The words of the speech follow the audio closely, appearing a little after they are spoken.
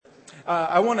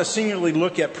I want to singularly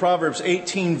look at Proverbs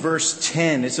 18, verse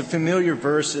 10. It's a familiar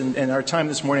verse, and our time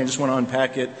this morning, I just want to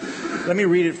unpack it. Let me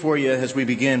read it for you as we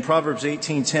begin. Proverbs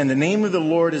 18:10. The name of the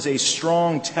Lord is a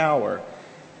strong tower.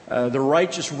 The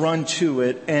righteous run to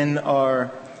it and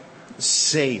are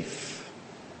safe.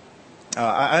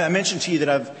 I mentioned to you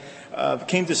that I've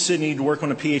came to Sydney to work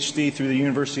on a PhD through the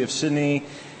University of Sydney,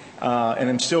 and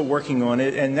I'm still working on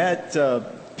it. And that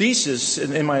thesis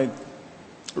in my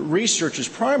research is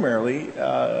primarily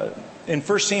in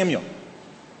 1 Samuel.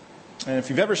 And if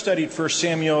you've ever studied 1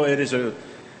 Samuel,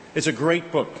 it's a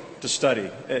great book to study.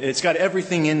 It's got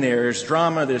everything in there. There's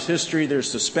drama, there's history, there's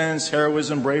suspense,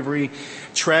 heroism, bravery,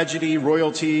 tragedy,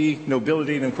 royalty,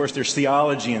 nobility, and of course there's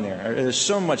theology in there. There's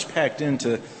so much packed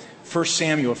into 1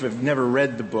 Samuel if you've never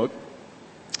read the book.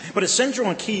 But a central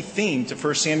and key theme to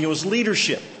 1 Samuel is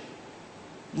leadership.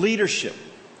 Leadership.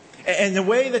 And the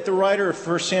way that the writer of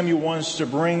 1 Samuel wants to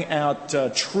bring out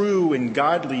true and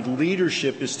godly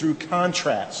leadership is through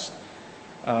contrast.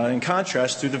 In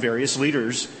contrast to the various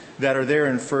leaders that are there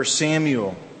in 1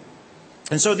 Samuel.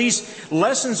 And so these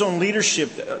lessons on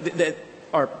leadership that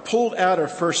are pulled out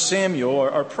of 1 Samuel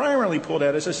are primarily pulled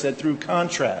out, as I said, through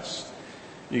contrast.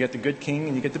 You get the good king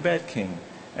and you get the bad king.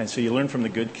 And so you learn from the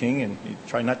good king and you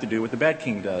try not to do what the bad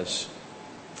king does.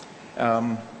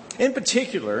 In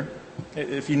particular,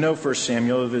 if you know 1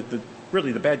 Samuel,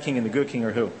 really the bad king and the good king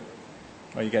are who?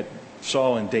 Well, you got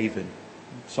Saul and David.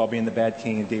 Saul being the bad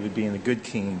king and David being the good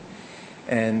king.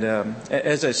 And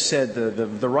as I said,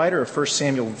 the writer of 1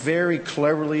 Samuel very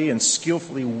cleverly and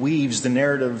skillfully weaves the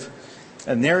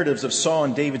narratives of Saul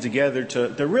and David together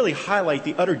to really highlight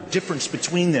the utter difference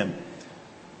between them.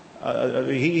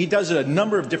 He does a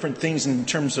number of different things in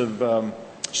terms of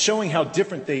showing how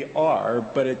different they are,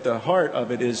 but at the heart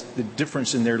of it is the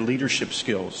difference in their leadership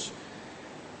skills.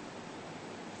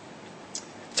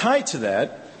 Tied to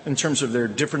that, in terms of their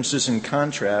differences and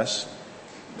contrasts,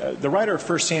 the writer of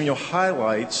 1 Samuel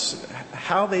highlights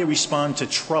how they respond to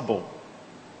trouble.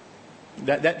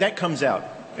 That comes out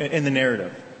in the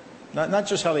narrative. Not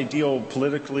just how they deal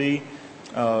politically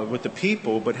with the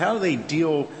people, but how they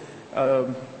deal,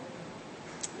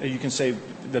 you can say,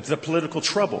 the political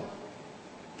trouble.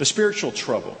 The spiritual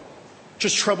trouble,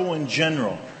 just trouble in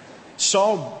general.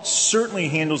 Saul certainly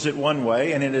handles it one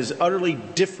way, and it is utterly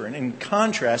different in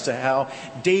contrast to how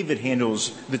David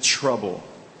handles the trouble.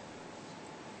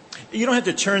 You don't have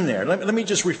to turn there. Let me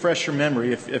just refresh your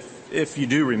memory if you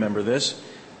do remember this.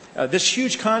 This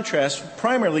huge contrast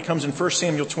primarily comes in 1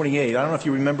 Samuel 28. I don't know if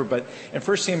you remember, but in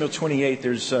 1 Samuel 28,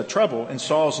 there's trouble in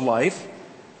Saul's life.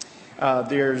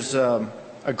 There's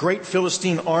a great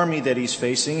Philistine army that he's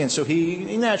facing, and so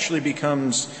he naturally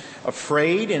becomes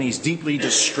afraid and he's deeply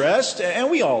distressed, and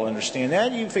we all understand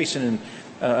that. You face an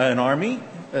army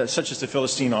such as the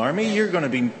Philistine army, you're going to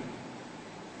be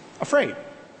afraid.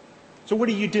 So what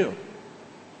do?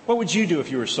 What would you do if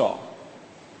you were Saul?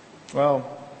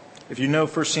 Well, if you know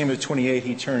 1 Samuel 28,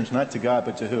 he turns not to God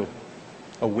but to who?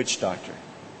 A witch doctor.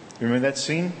 You remember that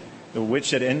scene? The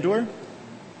witch at Endor?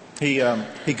 He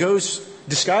goes,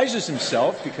 disguises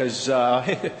himself because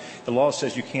the law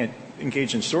says you can't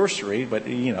engage in sorcery, but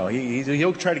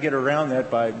he'll try to get around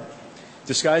that by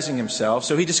disguising himself.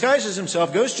 So he disguises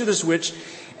himself, goes to this witch,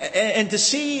 and to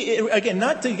see, again,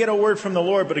 not to get a word from the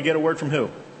Lord, but to get a word from who?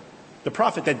 The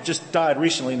prophet that just died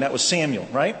recently, and that was Samuel,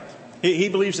 right? He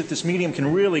believes that this medium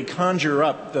can really conjure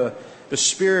up the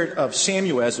spirit of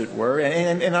Samuel, as it were,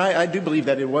 and I do believe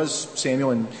that it was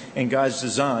Samuel and God's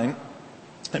design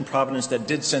and providence that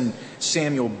did send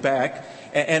Samuel back.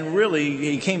 And really,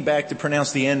 he came back to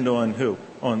pronounce the end on who?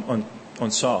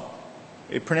 On Saul.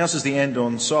 It pronounces the end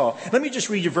on Saul. Let me just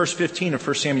read you verse 15 of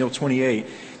 1 Samuel 28.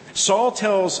 Saul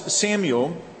tells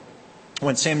Samuel,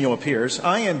 when Samuel appears,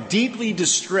 "I am deeply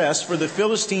distressed, for the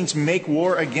Philistines make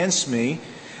war against me.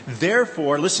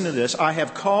 Therefore," listen to this, "I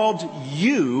have called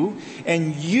you,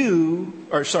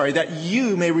 that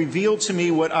you may reveal to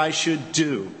me what I should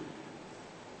do."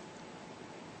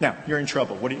 Now, you're in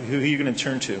trouble. Who are you going to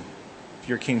turn to? If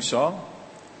you're King Saul,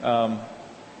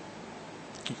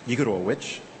 you go to a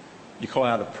witch. You call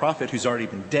out a prophet who's already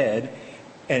been dead,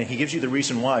 and he gives you the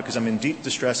reason why, because I'm in deep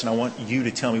distress and I want you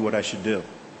to tell me what I should do.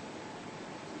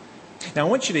 Now, I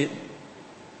want you to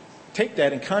take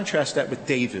that and contrast that with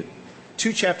David.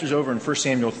 2 chapters over in 1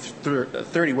 Samuel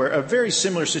 30, where a very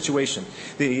similar situation.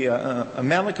 The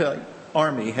Amalekite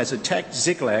army has attacked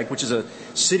Ziklag, which is a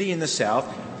city in the south.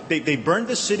 They burned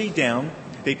the city down.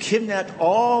 They kidnapped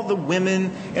all the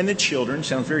women and the children.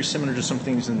 Sounds very similar to some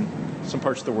things in some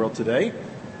parts of the world today.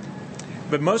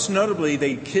 But most notably,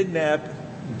 they kidnapped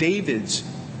David's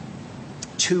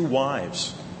 2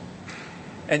 wives.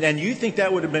 And you think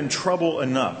that would have been trouble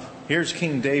enough. Here's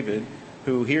King David,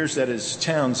 who hears that his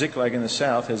town, Ziklag in the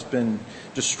south, has been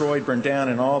destroyed, burned down,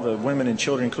 and all the women and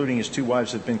children, including his 2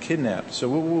 wives, have been kidnapped. So,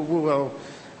 well,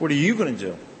 what are you going to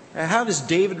do? How does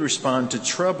David respond to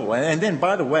trouble? And then,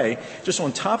 by the way, just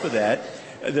on top of that,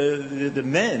 the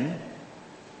men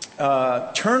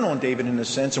turn on David in a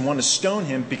sense and want to stone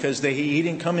him because he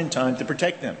didn't come in time to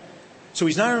protect them. So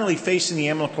he's not only facing the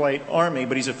Amalekite army,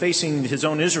 but he's facing his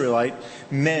own Israelite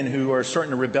men who are starting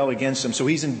to rebel against him. So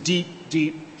he's in deep,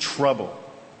 deep trouble.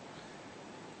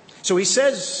 So he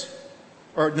says,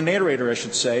 or the narrator, I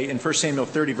should say, in 1 Samuel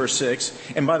 30, verse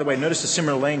 6, and by the way, notice the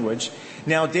similar language.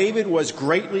 Now David was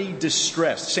greatly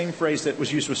distressed. Same phrase that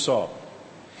was used with Saul.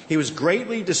 He was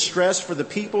greatly distressed, for the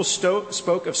people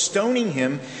spoke of stoning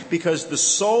him, because the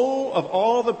soul of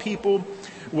all the people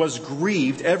was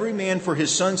grieved, every man for his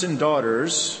sons and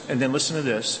daughters. And then listen to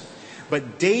this.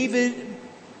 But David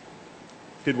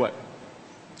did what?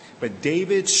 But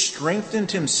David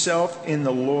strengthened himself in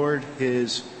the Lord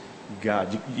his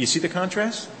God. You see the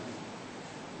contrast?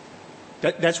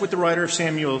 That's what the writer of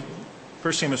Samuel,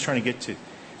 1 Samuel, is trying to get to.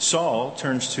 Saul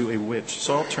turns to a witch.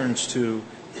 Saul turns to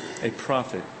a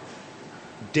prophet.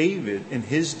 David, in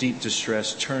his deep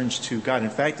distress, turns to God. In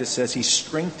fact, it says he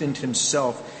strengthened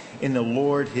himself in the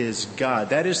Lord his God.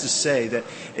 That is to say that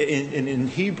in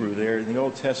Hebrew there, in the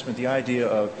Old Testament, the idea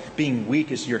of being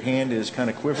weak is your hand is kind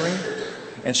of quivering,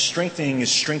 and strengthening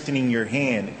is strengthening your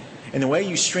hand. And the way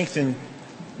you strengthen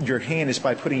your hand is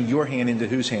by putting your hand into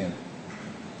whose hand?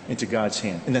 Into God's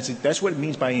hand. And that's what it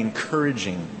means by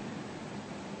encouraging.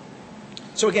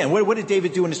 So again, what did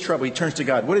David do in his trouble? He turns to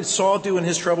God. What did Saul do in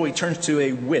his trouble? He turns to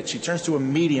a witch. He turns to a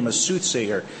medium, a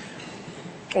soothsayer.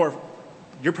 Or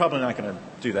you're probably not going to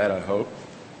do that, I hope.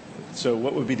 So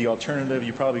what would be the alternative?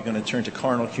 You're probably going to turn to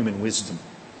carnal human wisdom.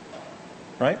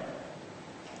 Right?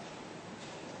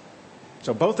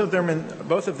 So both of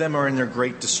them are in their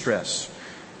great distress.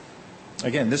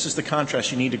 Again, this is the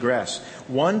contrast you need to grasp.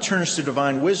 One turns to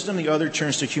divine wisdom, the other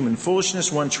turns to human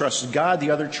foolishness. One trusts God, the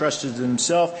other trusts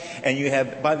himself. And you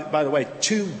have, by the way,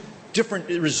 2 different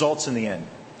results in the end.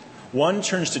 One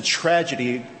turns to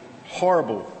tragedy,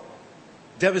 horrible,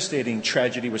 devastating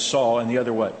tragedy with Saul, and the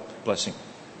other what? Blessing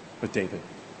with David.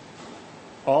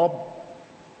 All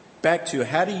back to,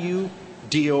 how do you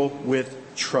deal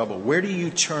with trouble? Where do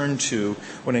you turn to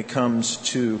when it comes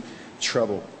to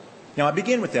trouble? Now, I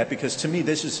begin with that because to me,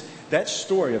 that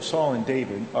story of Saul and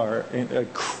David are a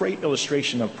great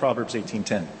illustration of Proverbs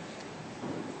 18:10.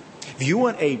 If you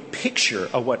want a picture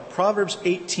of what Proverbs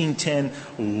 18:10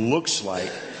 looks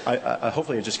like,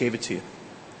 hopefully I just gave it to you.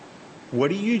 What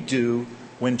do you do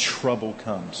when trouble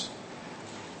comes?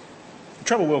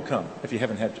 Trouble will come if you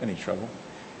haven't had any trouble.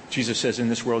 Jesus says, in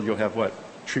this world you'll have what?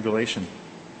 Tribulation.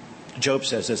 Job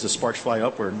says, as the sparks fly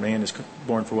upward, man is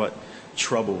born for what?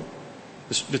 Trouble.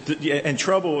 And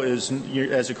trouble is,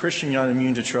 as a Christian, you're not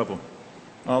immune to trouble.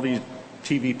 All these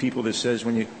TV people that says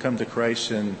when you come to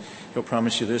Christ and he'll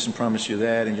promise you this and promise you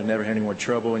that and you'll never have any more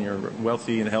trouble and you're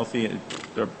wealthy and healthy,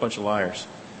 they're a bunch of liars.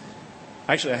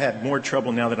 Actually, I have more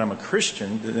trouble now that I'm a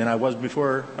Christian than I was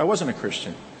before I wasn't a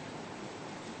Christian.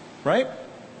 Right?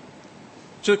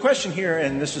 So the question here,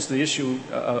 and this is the issue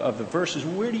of the verse, is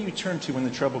where do you turn to when the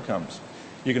trouble comes?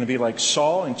 You're going to be like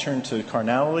Saul and turn to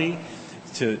carnality,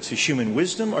 to human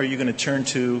wisdom, or are you going to turn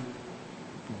to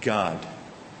God?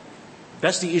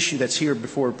 That's the issue that's here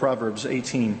before Proverbs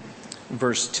 18,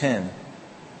 verse 10.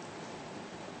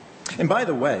 And by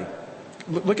the way,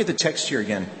 look at the text here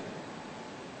again.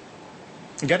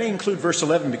 You've got to include verse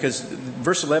 11 because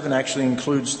verse 11 actually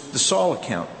includes the Saul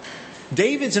account.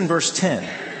 David's in verse 10.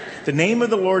 The name of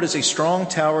the Lord is a strong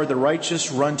tower. The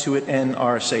righteous run to it and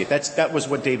are safe. That was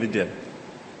what David did.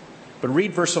 But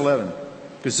read verse 11,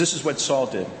 because this is what Saul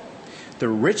did. The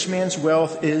rich man's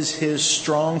wealth is his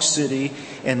strong city,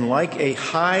 and like a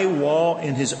high wall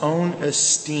in his own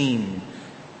esteem.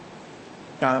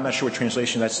 Now, I'm not sure what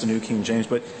translation, that's the New King James,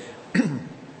 but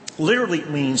literally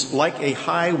it means like a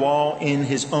high wall in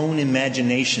his own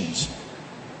imaginations.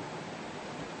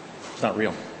 It's not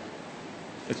real.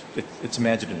 It's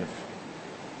imaginative.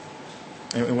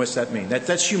 And what's that mean?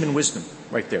 That's human wisdom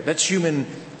right there. That's human,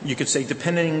 you could say,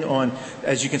 depending on,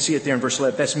 as you can see it there in verse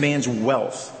 11, that's man's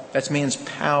wealth. That's man's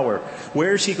power.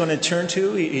 Where is he going to turn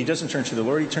to? He doesn't turn to the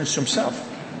Lord. He turns to himself.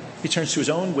 He turns to his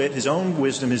own wit, his own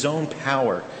wisdom, his own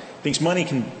power. Thinks money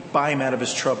can buy him out of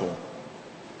his trouble.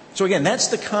 So again, that's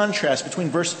the contrast between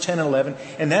verse 10 and 11,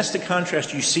 and that's the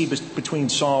contrast you see between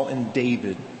Saul and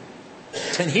David.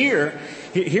 And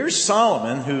here's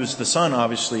Solomon, who's the son,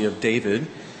 obviously, of David,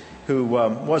 who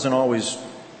wasn't always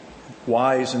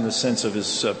wise in the sense of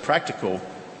his practical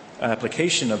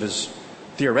application of his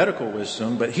theoretical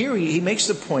wisdom. But here he makes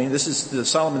the point, this is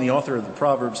Solomon, the author of the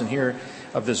Proverbs, and here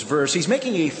of this verse, he's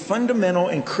making a fundamental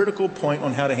and critical point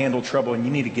on how to handle trouble, and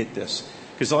you need to get this,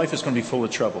 because life is going to be full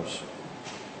of troubles.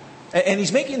 And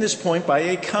he's making this point by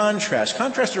a contrast.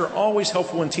 Contrasts are always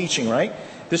helpful in teaching, right?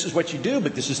 This is what you do,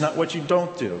 but this is not what you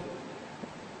don't do.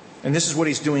 And this is what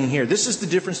he's doing here. This is the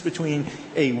difference between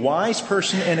a wise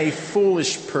person and a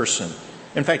foolish person.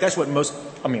 In fact, that's what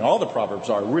all the Proverbs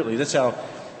are, really. That's how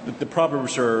the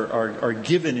Proverbs are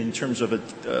given in terms of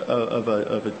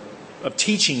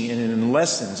teaching and in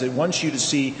lessons. It wants you to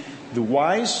see the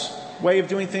wise way of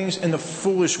doing things and the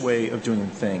foolish way of doing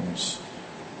things.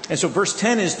 And so verse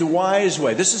 10 is the wise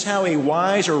way. This is how a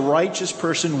wise or righteous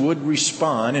person would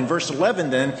respond. And verse 11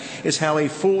 then is how a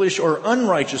foolish or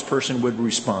unrighteous person would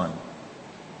respond.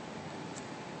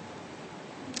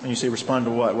 And you say, respond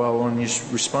to what? Well, when you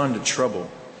respond to trouble.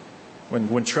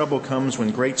 When trouble comes,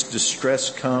 when great distress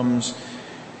comes,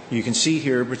 you can see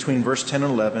here between verse 10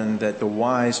 and 11 that the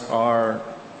wise are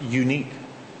unique.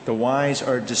 The wise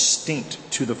are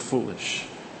distinct to the foolish.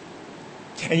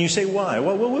 And you say, why?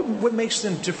 Well, what makes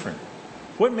them different?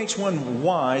 What makes one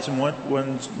wise and what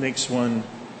makes one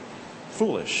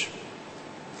foolish?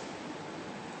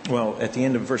 Well, at the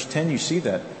end of verse 10, you see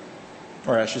that.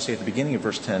 Or I should say at the beginning of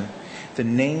verse 10, the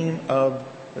name of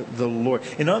the Lord.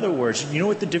 In other words, you know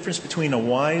what the difference between a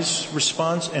wise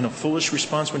response and a foolish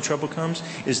response when trouble comes?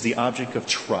 Is the object of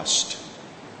trust.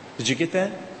 Did you get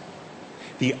that?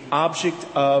 The object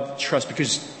of trust,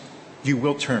 because you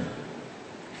will turn.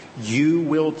 You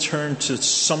will turn to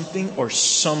something or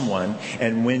someone,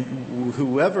 and when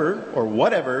whoever or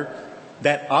whatever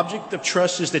that object of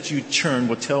trust is that you turn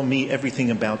will tell me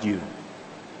everything about you.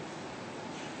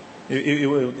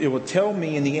 It will tell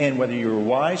me in the end whether you're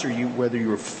wise or whether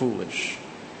you're foolish.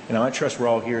 And I trust we're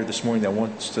all here this morning that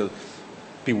wants to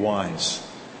be wise,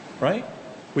 right?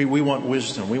 We want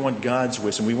wisdom. We want God's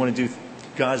wisdom. We want to do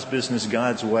God's business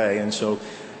God's way. And so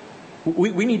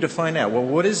we need to find out, well,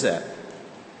 what is that?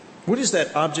 What is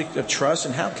that object of trust,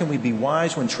 and how can we be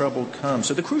wise when trouble comes?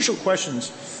 So the crucial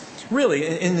questions really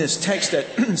in this text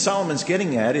that Solomon's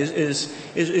getting at is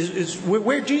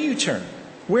where do you turn?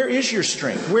 Where is your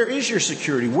strength? Where is your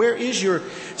security? Where is your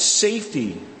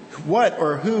safety? What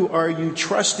or who are you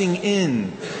trusting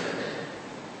in?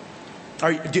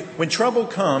 When trouble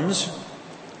comes,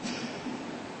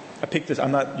 I picked this.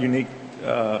 I'm not unique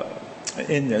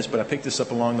in this, but I picked this up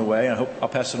along the way. I hope I'll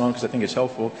pass it on because I think it's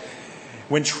helpful.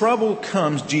 When trouble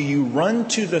comes, do you run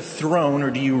to the throne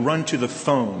or do you run to the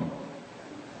phone?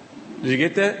 Did you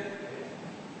get that?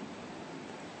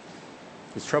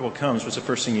 When trouble comes, what's the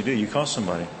first thing you do? You call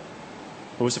somebody.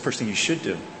 But what's the first thing you should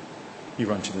do? You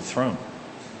run to the throne.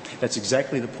 That's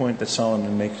exactly the point that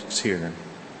Solomon makes here.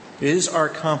 Is our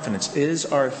confidence, is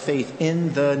our faith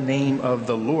in the name of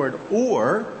the Lord,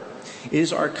 or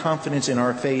is our confidence in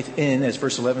our faith in, as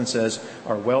verse 11 says,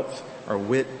 our wealth, our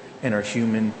wit, and our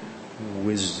human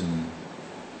wisdom?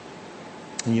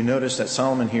 And you notice that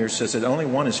Solomon here says that only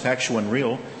one is factual and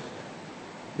real.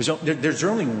 There's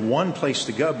only one place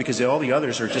to go because all the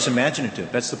others are just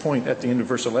imaginative. That's the point at the end of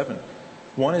verse 11.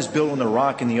 One is built on the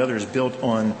rock and the other is built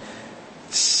on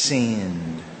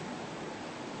sand.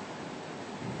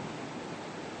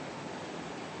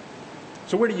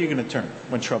 So where are you going to turn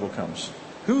when trouble comes?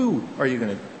 Who are you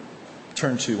going to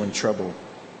turn to when trouble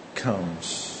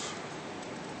comes?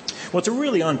 Well, to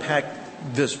really unpack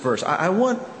this verse, I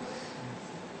want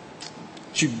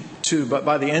you to,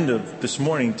 by the end of this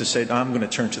morning, to say, I'm going to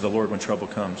turn to the Lord when trouble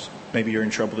comes. Maybe you're in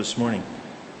trouble this morning.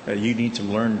 You need to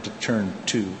learn to turn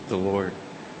to the Lord.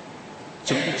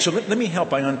 So let me help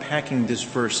by unpacking this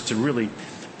verse to really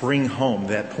bring home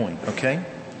that point, okay?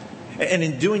 And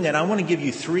in doing that, I want to give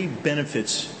you 3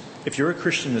 benefits. If you're a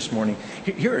Christian this morning,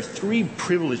 here are 3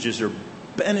 privileges or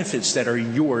benefits that are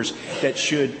yours that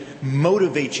should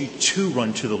motivate you to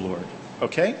run to the Lord,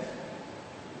 okay?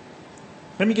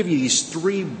 Let me give you these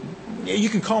 3, you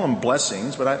can call them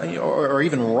blessings, but or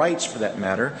even rights for that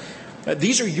matter.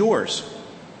 These are yours.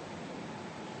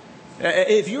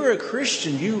 If you're a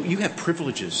Christian, you have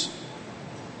privileges.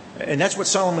 And that's what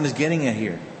Solomon is getting at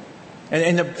here.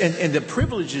 And the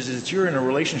privileges is that you're in a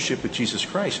relationship with Jesus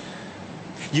Christ.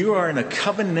 You are in a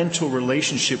covenantal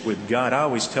relationship with God. I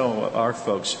always tell our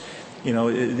folks,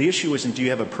 the issue isn't do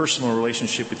you have a personal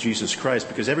relationship with Jesus Christ,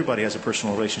 because everybody has a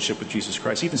personal relationship with Jesus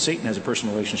Christ. Even Satan has a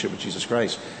personal relationship with Jesus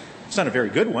Christ. It's not a very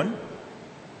good one.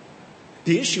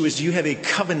 The issue is, do you have a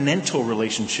covenantal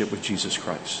relationship with Jesus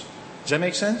Christ? Does that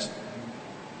make sense?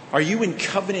 Are you in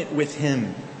covenant with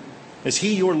Him? Is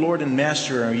He your Lord and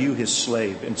Master, or are you His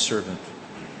slave and servant?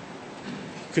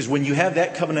 Because when you have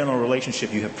that covenantal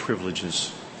relationship, you have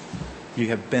privileges, you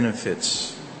have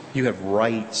benefits, you have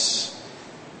rights.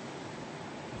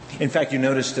 In fact, you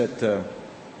notice that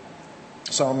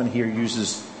Solomon here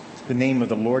uses the name of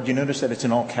the Lord. You notice that it's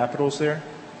in all capitals there?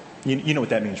 You know what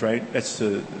that means, right? That's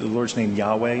the Lord's name,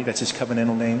 Yahweh. That's his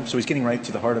covenantal name. So he's getting right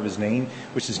to the heart of his name,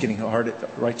 which is getting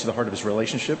right to the heart of his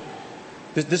relationship.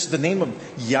 This is the name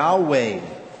of Yahweh.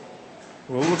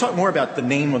 Well, we'll talk more about the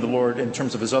name of the Lord in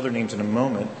terms of his other names in a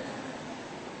moment.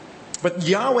 But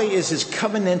Yahweh is his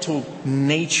covenantal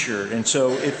nature. And so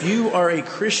if you are a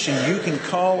Christian, you can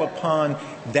call upon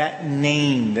that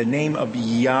name, the name of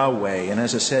Yahweh. And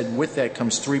as I said, with that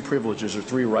comes 3 privileges or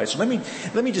 3 rights. So let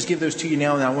me just give those to you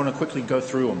now, and I want to quickly go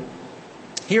through them.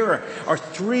 Here are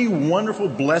 3 wonderful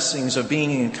blessings of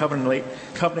being in covenant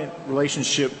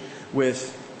relationship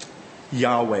with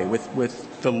Yahweh,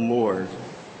 with the Lord,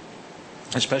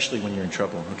 especially when you're in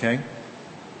trouble, okay?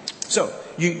 So,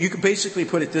 you could basically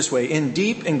put it this way. In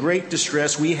deep and great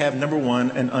distress, we have, number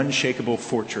 1, an unshakable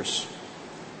fortress.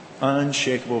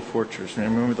 Unshakable fortress. And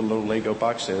remember the little Lego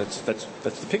box there? That's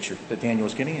the picture that Daniel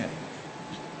was getting at.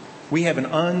 We have an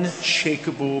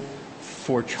unshakable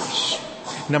fortress.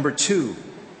 Number 2,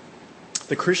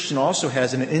 the Christian also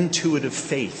has an intuitive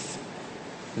faith.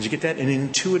 Did you get that? An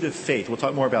intuitive faith. We'll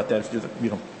talk more about that if you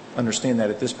don't understand that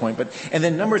at this point. And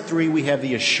then number 3, we have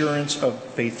the assurance of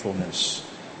faithfulness.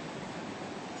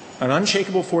 An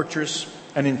unshakable fortress,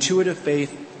 an intuitive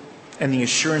faith, and the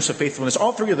assurance of faithfulness.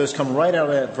 All 3 of those come right out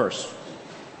of that verse.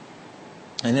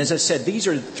 And as I said, these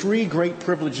are 3 great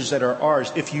privileges that are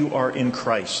ours if you are in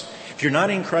Christ. If you're not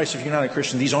in Christ, if you're not a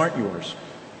Christian, these aren't yours.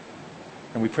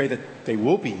 And we pray that they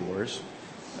will be yours.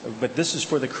 But this is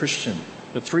for the Christian.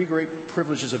 The 3 great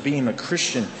privileges of being a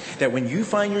Christian, that when you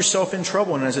find yourself in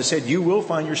trouble, and as I said, you will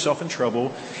find yourself in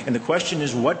trouble, and the question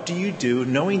is, what do you do?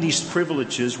 Knowing these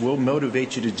privileges will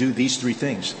motivate you to do these 3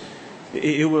 things.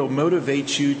 It will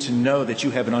motivate you to know that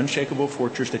you have an unshakable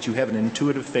fortress, that you have an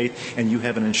intuitive faith, and you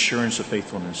have an assurance of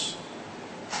faithfulness.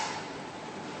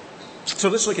 So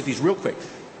let's look at these real quick,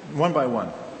 one by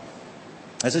one.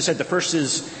 As I said, the first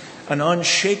is an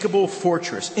unshakable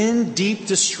fortress. In deep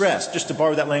distress, just to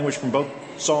borrow that language from both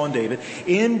Saul and David,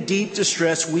 in deep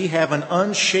distress we have an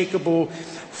unshakable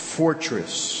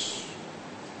fortress.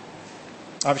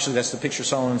 Obviously that's the picture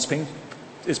Solomon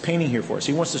is painting here for us.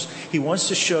 He wants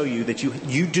to show you that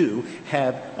you do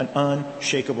have an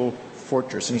unshakable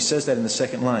fortress. And he says that in the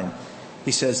second line.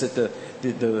 He says that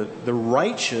the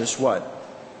righteous, what?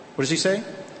 What does he say?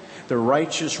 The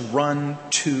righteous run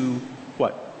to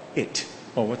what? It.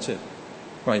 Oh, what's it?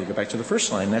 Well, you go back to the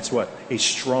first line. That's what? A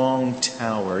strong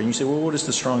tower. And you say, well, what is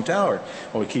the strong tower?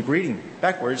 Well, we keep reading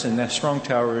backwards, and that strong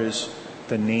tower is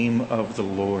the name of the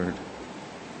Lord.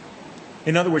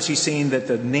 In other words, he's saying that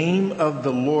the name of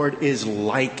the Lord is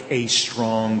like a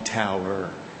strong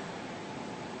tower.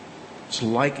 It's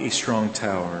like a strong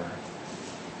tower.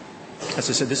 As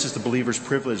I said, this is the believer's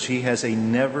privilege. He has a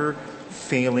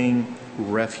never-failing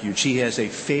refuge. He has a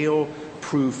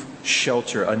fail-proof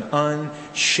shelter, an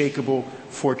unshakable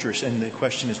fortress. And the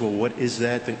question is, well, what is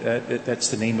that? That's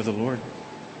the name of the Lord.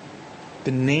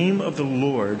 The name of the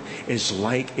Lord is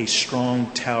like a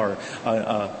strong tower,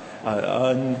 an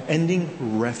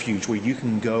unending refuge where you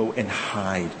can go and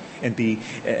hide and be,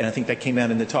 and I think that came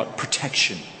out in the talk,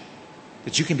 protection.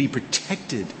 That you can be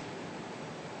protected.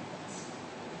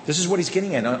 This is what he's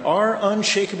getting at. Our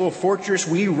unshakable fortress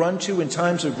we run to in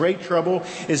times of great trouble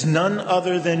is none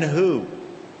other than who?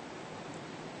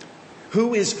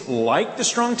 Who is like the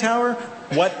strong tower?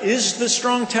 What is the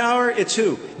strong tower? It's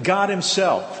who? God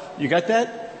himself. You got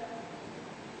that?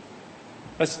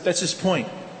 That's his point.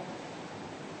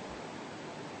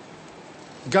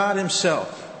 God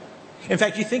himself. In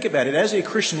fact, you think about it. As a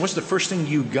Christian, what's the first thing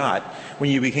you got when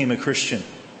you became a Christian?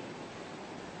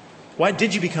 Why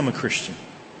did you become a Christian?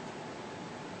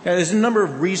 Now, there's a number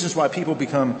of reasons why people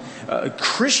become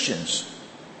Christians.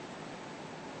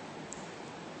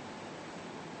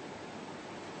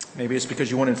 Maybe it's because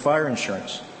you wanted fire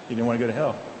insurance. You didn't want to go to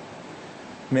hell.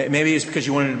 Maybe it's because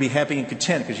you wanted to be happy and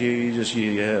content because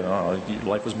your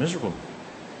life was miserable.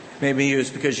 Maybe it was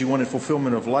because you wanted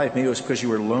fulfillment of life. Maybe it was because you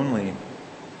were lonely.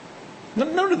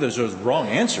 None of those are wrong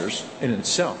answers in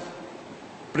itself.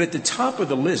 But at the top of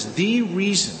the list, the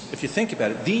reason, if you think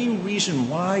about it, the reason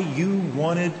why you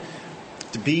wanted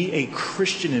to be a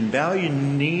Christian and bow your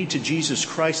knee to Jesus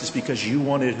Christ is because you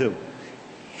wanted who?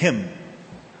 Him.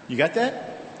 You got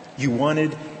that? You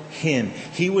wanted Him.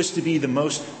 He was to be the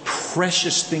most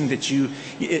precious thing that you,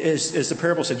 as the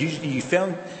parable said, you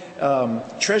found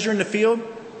treasure in the field.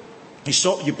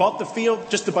 You bought the field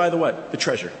just to buy the what? The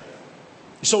treasure.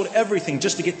 He sold everything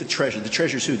just to get the treasure. The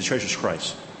treasure's who? The treasure's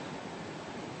Christ.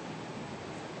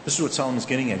 This is what Solomon's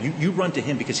getting at. You run to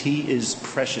him because he is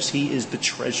precious. He is the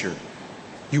treasure.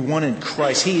 You wanted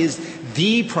Christ. He is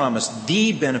the promise,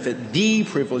 the benefit, the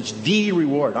privilege, the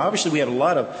reward. Obviously, we have a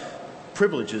lot of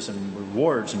privileges and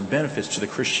rewards and benefits to the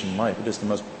Christian life. It is the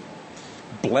most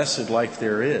blessed life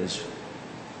there is,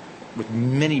 with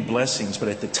many blessings. But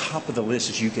at the top of the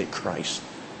list is you get Christ.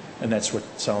 And that's what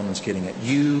Solomon's getting at.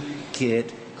 You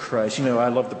get Christ. You know, I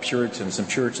love the Puritans. And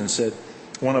Puritans said,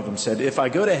 one of them said, if I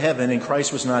go to heaven and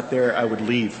Christ was not there, I would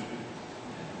leave.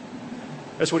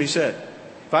 That's what he said.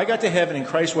 If I got to heaven and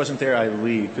Christ wasn't there, I would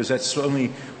leave. Because that's only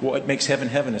what makes heaven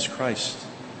heaven is Christ.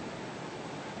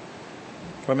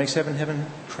 What makes heaven heaven?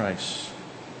 Christ.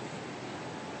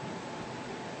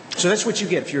 So that's what you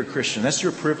get if you're a Christian. That's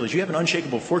your privilege. You have an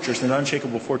unshakable fortress. And an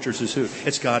unshakable fortress is who?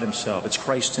 It's God himself. It's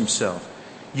Christ himself.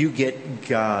 You get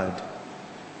God.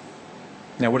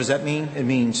 Now, what does that mean? It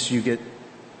means you get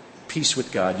peace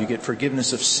with God. You get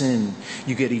forgiveness of sin.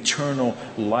 You get eternal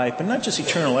life. But not just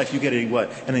eternal life, you get a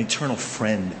what? An eternal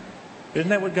friend. Isn't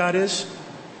that what God is?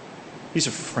 He's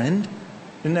a friend.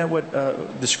 Isn't that what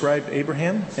described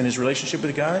Abraham and his relationship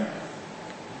with God?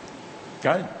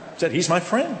 God said, he's my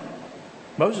friend.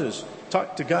 Moses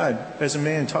talked to God as a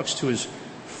man talks to his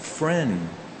friend.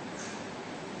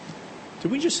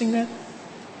 Did we just sing that?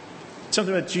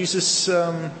 Something about Jesus...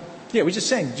 we just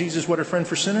sang, Jesus, what a friend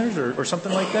for sinners, or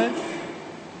something like that.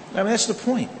 I mean, that's the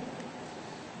point.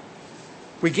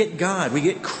 We get God. We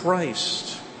get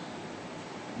Christ.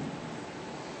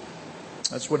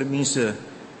 That's what it means to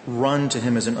run to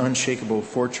him as an unshakable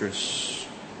fortress.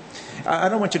 I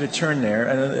don't want you to turn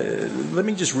there. Let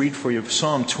me just read for you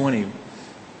Psalm 20,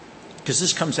 because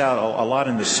this comes out a lot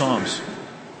in the Psalms,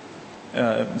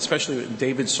 especially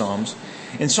David's Psalms.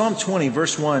 In Psalm 20,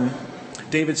 verse 1,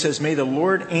 David says, may the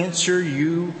Lord answer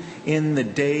you in the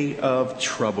day of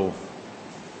trouble.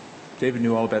 David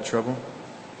knew all about trouble.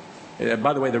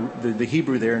 By the way, the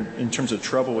Hebrew there in terms of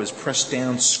trouble is pressed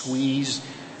down, squeezed.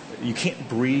 You can't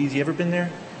breathe. You ever been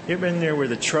there? You ever been there where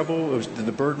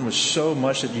the burden was so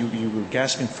much that you were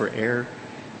gasping for air?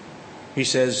 He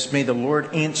says, may the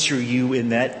Lord answer you in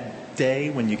that day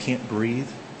when you can't breathe.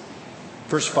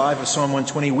 Verse 5 of Psalm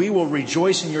 120, we will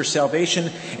rejoice in your salvation.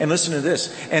 And listen to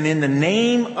this. And in the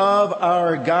name of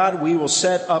our God, we will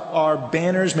set up our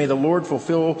banners. May the Lord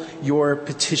fulfill your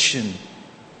petition.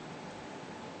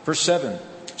 Verse 7,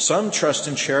 some trust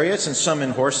in chariots and some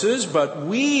in horses, but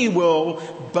we will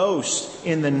boast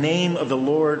in the name of the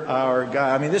Lord our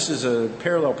God. I mean, this is a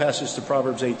parallel passage to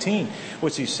Proverbs 18.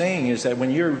 What he's saying is that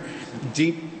when you're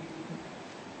deep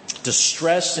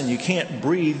distressed and you can't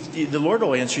breathe, the Lord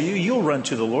will answer you. You'll run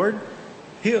to the Lord.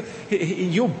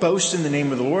 You'll boast in the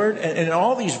name of the Lord. And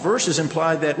all these verses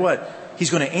imply that what?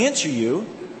 He's going to answer you.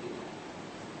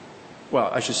 Well,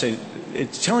 I should say,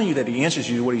 it's telling you that he answers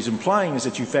you. What he's implying is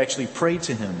that you've actually prayed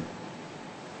to him.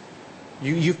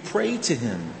 You've prayed to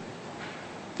him.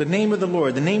 The name of the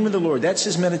Lord, the name of the Lord. That's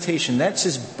his meditation. That's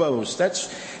his boast.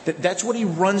 That's what he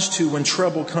runs to when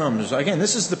trouble comes. Again,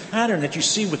 this is the pattern that you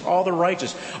see with all the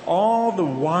righteous, all the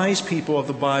wise people of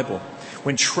the Bible.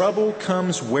 When trouble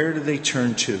comes, where do they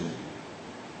turn to?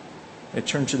 They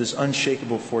turn to this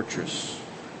unshakable fortress.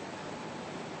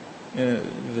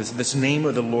 This name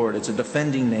of the Lord. It's a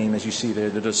defending name, as you see there,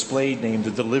 the displayed name,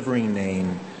 the delivering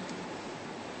name.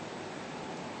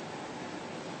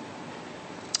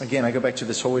 Again, I go back to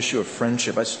this whole issue of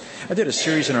friendship. I did a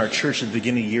series in our church at the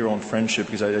beginning of the year on friendship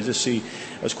because I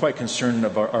was quite concerned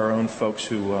about our own folks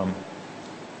who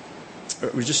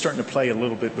were just starting to play a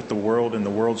little bit with the world and the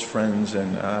world's friends.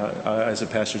 And I, as a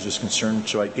pastor, was just concerned.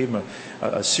 So I gave them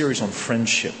a series on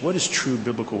friendship. What is true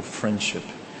biblical friendship?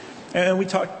 And we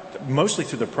talked mostly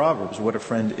through the Proverbs what a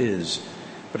friend is.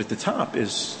 But at the top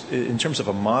is, in terms of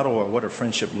a model of what a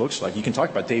friendship looks like. You can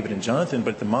talk about David and Jonathan,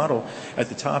 but the model at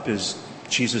the top is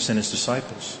Jesus and his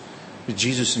disciples.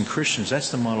 Jesus and Christians,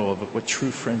 that's the model of what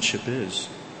true friendship is.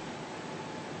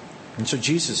 And so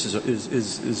Jesus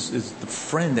is the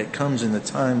friend that comes in the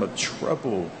time of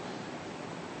trouble.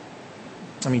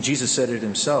 I mean, Jesus said it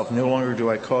himself, no longer do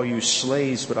I call you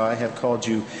slaves, but I have called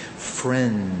you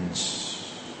friends.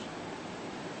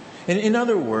 And in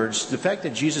other words, the fact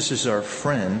that Jesus is our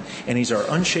friend and he's our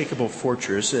unshakable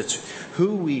fortress, that's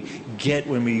who we get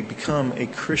when we become a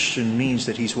Christian, means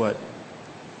that he's what?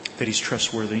 That he's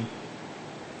trustworthy.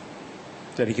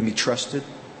 That he can be trusted.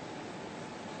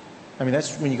 I mean,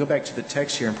 that's when you go back to the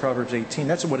text here in Proverbs 18,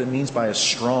 that's what it means by a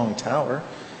strong tower.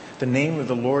 The name of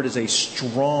the Lord is a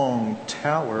strong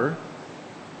tower.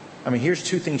 I mean, here's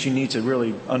two things you need to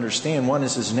really understand. One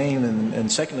is his name,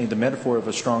 and secondly, the metaphor of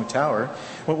a strong tower.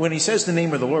 When he says the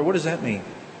name of the Lord, what does that mean?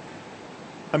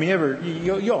 I mean,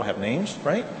 you all have names,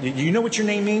 right? You know what your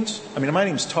name means? I mean, my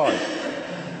name's Todd.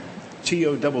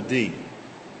 Todd.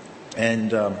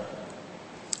 And,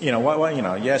 why,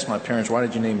 you ask my parents, why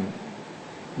did you name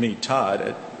me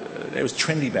Todd? It was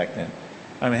trendy back then.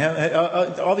 I mean,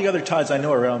 all the other Todds I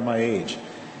know are around my age.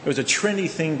 It was a trendy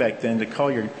thing back then to call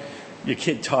your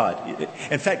kid Todd.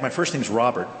 In fact, my first name's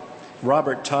Robert.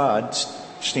 Robert Todd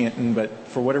Stanton, but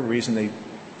for whatever reason, they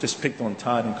just picked on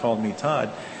Todd and called me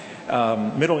Todd.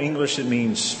 Middle English, it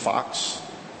means fox,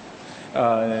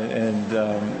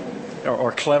 or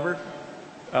clever.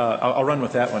 I'll run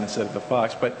with that one instead of the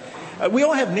fox. But we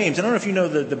all have names. I don't know if you know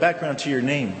the background to your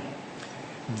name.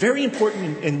 Very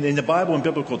important in the Bible in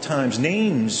biblical times.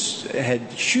 Names had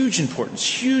huge importance,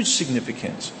 huge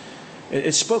significance.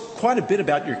 It spoke quite a bit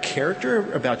about your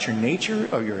character, about your nature,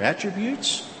 or your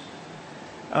attributes.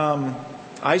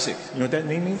 Isaac, you know what that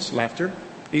name means? Laughter.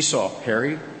 Esau,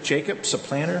 hairy. Jacob,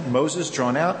 supplanter. Moses,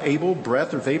 drawn out. Abel,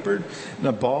 breath or vapor.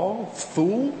 Nabal,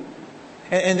 fool.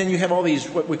 And then you have all these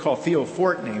what we call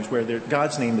theophoric names, where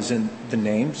God's name is in the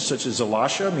name, such as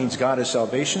Elisha means God is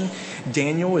salvation.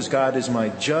 Daniel is God is my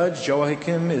judge.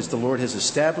 Joachim is the Lord has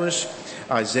established.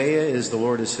 Isaiah is the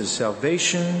Lord is his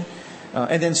salvation.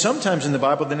 And then sometimes in the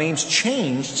Bible, the names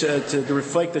change to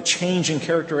reflect the change in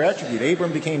character or attribute.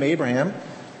 Abram became Abraham,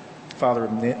 father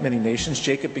of many nations.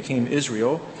 Jacob became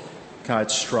Israel,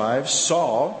 God strives.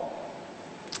 Saul,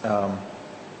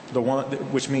 the one,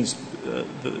 which means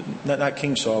not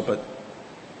King Saul, but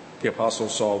the Apostle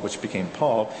Saul, which became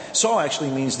Paul. Saul actually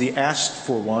means the asked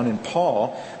for one, and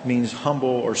Paul means humble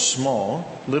or small,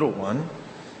 little one.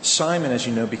 Simon, as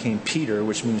you know, became Peter,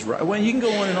 which means right. Well, you can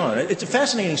go on and on. It's a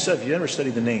fascinating stuff if you ever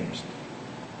study the names.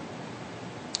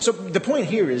 So the point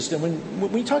here is that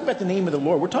when we talk about the name of the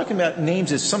Lord, we're talking about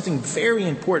names as something very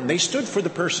important. They stood for the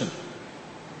person.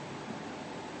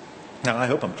 Now, I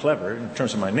hope I'm clever in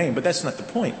terms of my name, but that's not the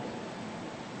point.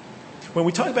 When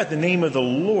we talk about the name of the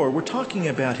Lord, we're talking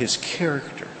about his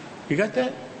character. You got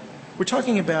that? We're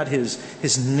talking about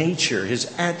his nature,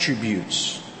 his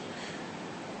attributes.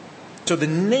 So the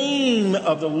name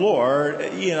of the Lord,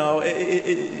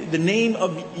 the name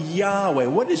of Yahweh,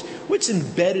 what's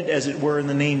embedded, as it were, in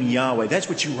the name Yahweh? That's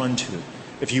what you run to.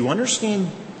 If you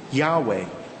understand Yahweh,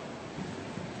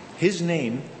 his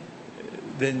name,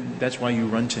 then that's why you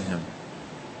run to him.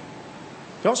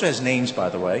 He also has names, by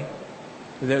the way.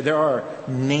 There are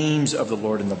names of the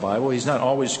Lord in the Bible. He's not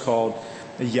always called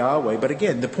Yahweh. But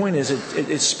again, the point is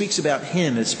it speaks about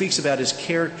him. It speaks about his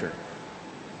character.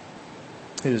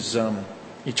 His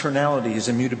eternality, his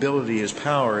immutability, his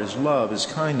power, his love, his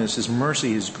kindness, his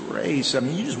mercy, his grace. I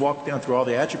mean, you just walk down through all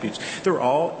the attributes. They're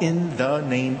all in the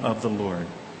name of the Lord.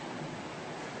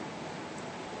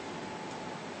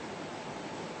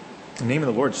 The name of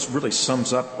the Lord really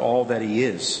sums up all that he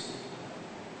is.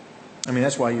 I mean,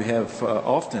 that's why you have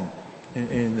often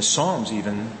in the Psalms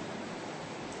even,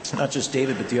 not just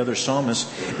David, but the other psalmists,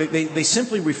 they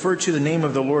simply refer to the name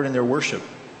of the Lord in their worship.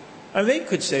 I mean, they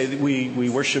could say that we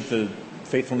worship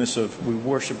we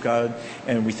worship God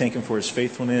and we thank him for his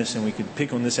faithfulness, and we could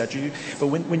pick on this attribute. But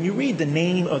when you read the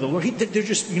name of the Lord, they're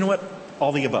just, you know what?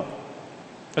 All the above.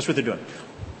 That's what they're doing.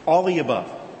 All the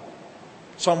above.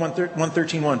 Psalm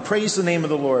 113:1, praise the name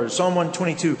of the Lord. Psalm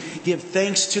 122, give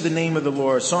thanks to the name of the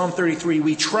Lord. Psalm 33,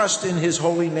 we trust in his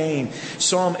holy name.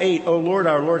 Psalm 8, O Lord,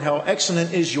 our Lord, how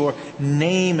excellent is your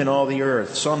name in all the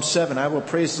earth. Psalm 7, I will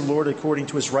praise the Lord according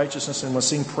to his righteousness and will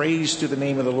sing praise to the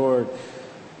name of the Lord.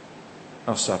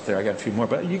 I'll stop there. I got a few more,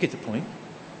 but you get the point.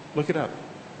 Look it up.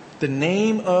 The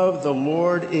name of the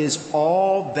Lord is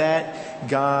all that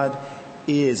God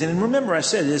is. And remember, I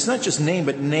said it's not just name,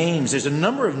 but names. There's a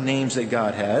number of names that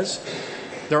God has.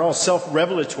 They're all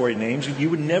self-revelatory names.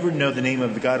 You would never know the name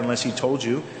of the God unless he told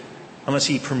you, unless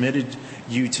he permitted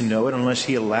you to know it, unless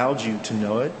he allowed you to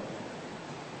know it.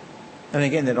 And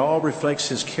again, that all reflects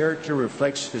his character,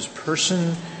 reflects his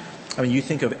person. I mean, you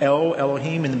think of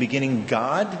Elohim, in the beginning,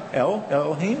 God.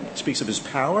 Elohim, it speaks of his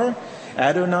power.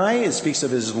 Adonai, it speaks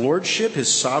of his lordship,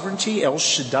 his sovereignty. El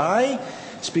Shaddai,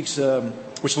 speaks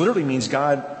which literally means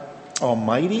God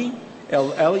Almighty.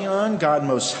 El Elyon, God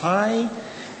Most High.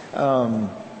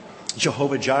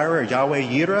 Jehovah Jireh, or Yahweh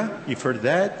Yireh, you've heard of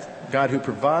that. God who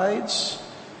provides.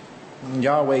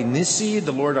 Yahweh Nissi,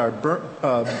 the Lord our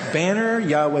banner.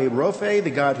 Yahweh Rophe,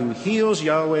 the God who heals.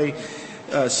 Yahweh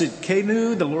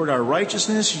Sidkenu, the Lord our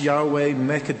righteousness. Yahweh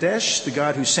Mekadesh, the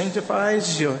God who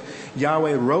sanctifies.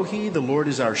 Yahweh Rohi, the Lord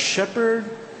is our shepherd.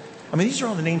 I mean, these are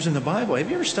all the names in the Bible. Have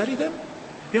you ever studied them?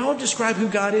 They all describe who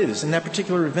God is in that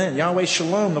particular event. Yahweh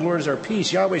Shalom, the Lord is our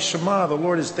peace. Yahweh Shammah, the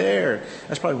Lord is there.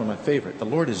 That's probably one of my favorite. The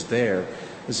Lord is there.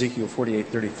 Ezekiel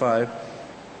 48:35.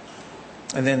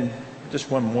 And then just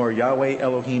one more. Yahweh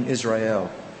Elohim Israel.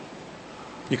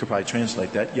 You could probably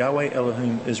translate that. Yahweh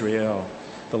Elohim Israel.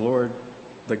 The Lord,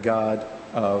 the God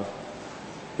of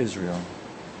Israel.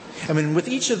 I mean, with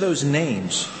each of those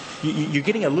names, you're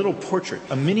getting a little portrait,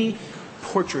 a mini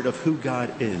portrait of who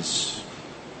God is.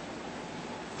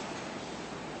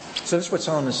 So that's what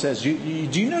Solomon says. Do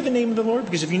you know the name of the Lord?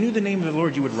 Because if you knew the name of the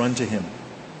Lord, you would run to him.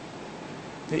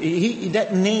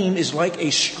 That name is like a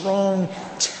strong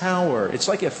tower. It's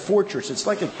like a fortress. It's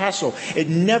like a castle. It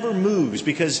never moves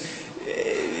because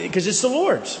it's the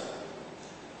Lord's.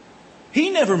 He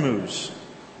never moves.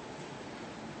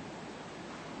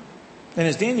 And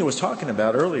as Daniel was talking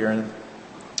about earlier,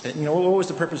 what was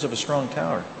the purpose of a strong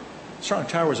tower? A strong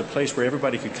tower was a place where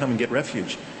everybody could come and get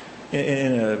refuge.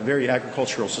 In a very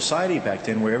agricultural society back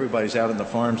then, where everybody's out in the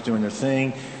farms doing their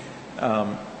thing,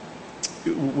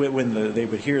 when they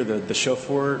would hear the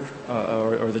shofar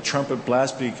or the trumpet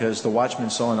blast because the watchman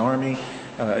saw an army,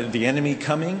 the enemy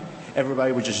coming,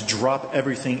 everybody would just drop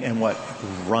everything and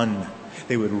run.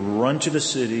 They would run to the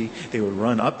city. They would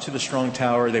run up to the strong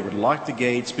tower. They would lock the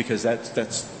gates because that's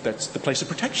the place of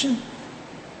protection.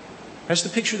 That's the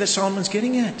picture that Solomon's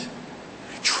getting at.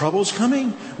 Trouble's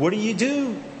coming. What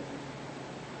do?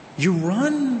 You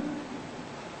run.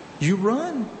 You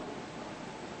run.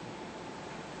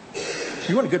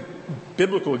 You want a good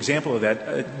biblical example of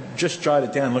that? Just jot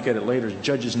it down. Look at it later.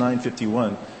 Judges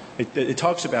 9:51. It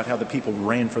talks about how the people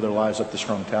ran for their lives up the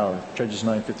strong tower. Judges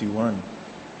 9:51.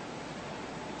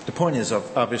 The point is,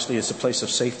 obviously, it's a place of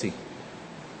safety.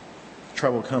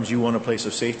 Trouble comes, you want a place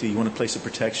of safety. You want a place of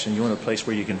protection. You want a place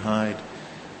where you can hide.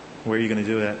 Where are you going to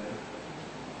do that?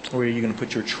 Where are you going to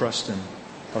put your trust in?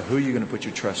 Or who are you going to put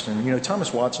your trust in?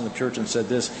 Thomas Watson of Puritan said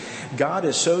this: God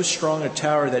is so strong a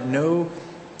tower that no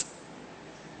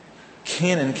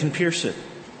cannon can pierce it.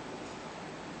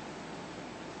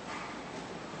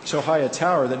 So high a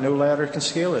tower that no ladder can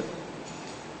scale it.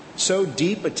 So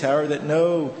deep a tower that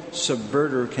no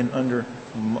subverter can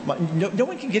no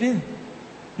one can get in.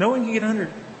 No one can get under.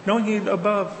 No one can get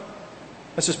above.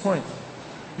 That's his point.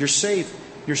 You're safe.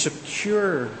 You're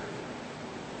secure.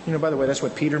 By the way, that's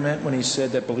what Peter meant when he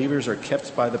said that believers are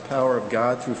kept by the power of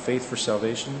God through faith for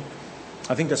salvation.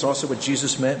 I think that's also what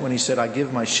Jesus meant when he said, I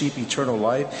give my sheep eternal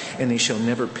life, and they shall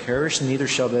never perish, neither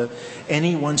shall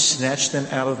anyone snatch them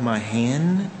out of my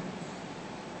hand.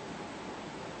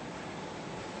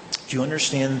 Do you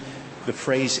understand the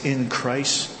phrase in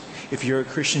Christ? If you're a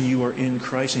Christian, you are in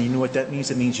Christ, and you know what that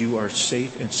means? It means you are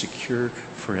safe and secure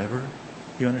forever.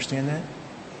 You understand that?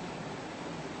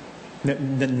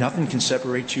 Nothing can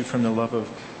separate you from the love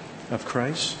of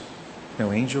Christ.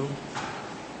 No angel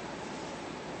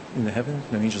in the heavens,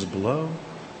 no angels below,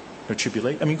 no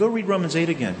tribulation. Go read Romans 8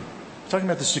 again. It's talking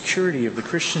about the security of the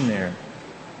Christian there.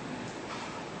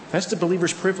 That's the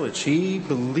believer's privilege. He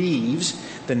believes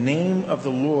the name of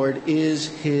the Lord is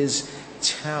his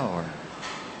tower.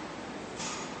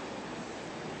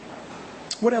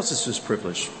 What else is his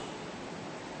privilege?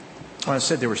 Well, I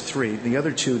said there was 3. The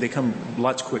other 2, they come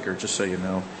lots quicker, just so you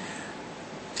know.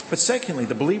 But secondly,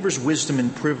 the believer's wisdom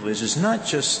and privilege is not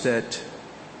just that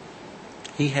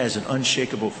he has an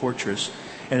unshakable fortress,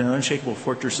 and an unshakable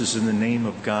fortress is in the name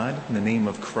of God, in the name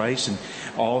of Christ, and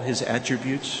all his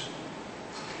attributes.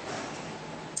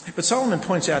 But Solomon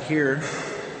points out here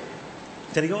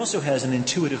that he also has an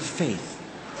intuitive faith.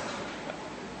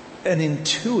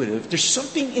 There's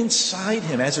something inside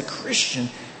him as a Christian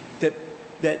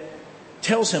that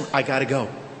tells him, I got to go.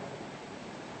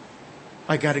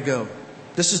 I got to go.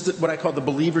 This is what I call the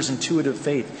believer's intuitive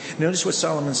faith. Notice what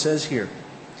Solomon says here.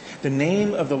 The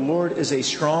name of the Lord is a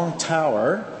strong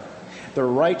tower. The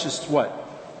righteous, what?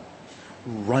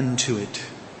 Run to it.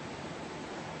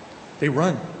 They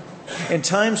run. In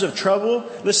times of trouble,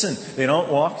 listen, they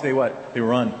don't walk, they what? They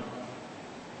run.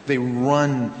 They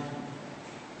run.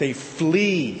 They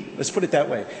flee. Let's put it that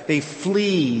way. They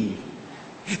flee.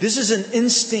 This is an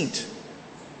instinct.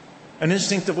 An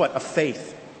instinct of what? Of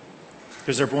faith.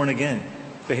 Because they're born again.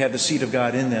 They have the seed of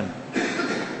God in them.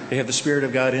 They have the Spirit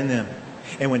of God in them.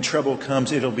 And when trouble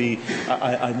comes, it'll be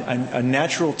a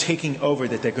natural taking over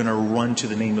that they're going to run to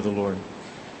the name of the Lord.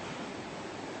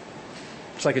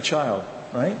 It's like a child,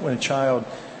 right? When a child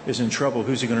is in trouble,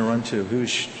 who's he going to run to?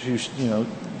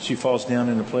 She falls down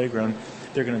in the playground.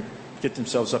 They're going to get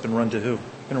themselves up and run to who?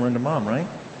 They're going to run to mom, right?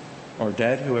 Or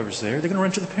dad, whoever's there. They're going to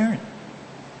run to the parent.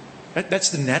 That's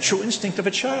the natural instinct of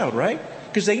a child, right?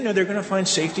 Because they know they're going to find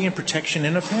safety and protection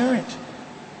in a parent.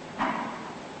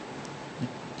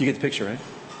 You get the picture, right?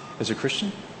 As a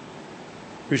Christian,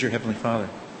 who's your Heavenly Father?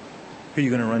 Who are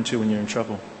you going to run to when you're in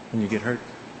trouble, when you get hurt?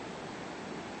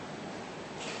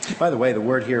 By the way, the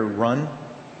word here, run,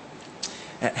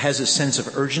 has a sense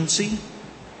of urgency.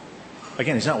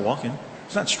 Again, he's not walking.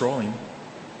 He's not strolling.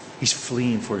 He's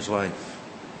fleeing for his life.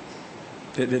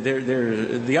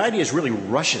 The idea is really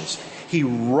rushes. He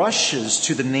rushes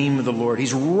to the name of the Lord.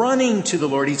 He's running to the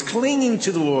Lord. He's clinging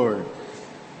to the Lord.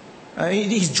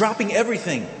 He's dropping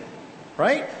everything,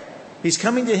 right? He's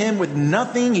coming to Him with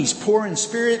nothing. He's poor in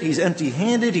spirit. He's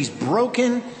empty-handed. He's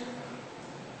broken.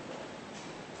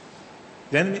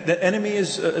 The enemy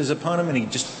is upon him, and he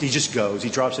just goes. He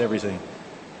drops everything.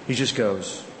 He just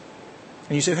goes.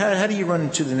 And you say, how do you run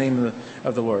to the name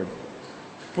of the Lord?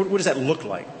 What does that look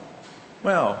like?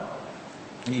 Well,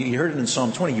 you heard it in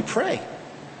Psalm 20. You pray.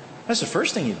 That's the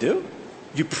first thing you do.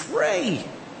 You pray.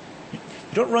 You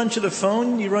don't run to the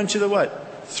phone. You run to the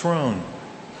what? Throne.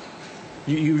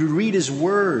 You read His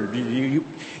Word.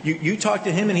 You talk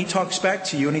to Him, and He talks back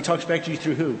to you. And He talks back to you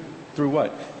through who? Through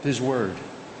what? His Word.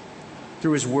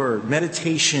 Through His Word.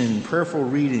 Meditation, prayerful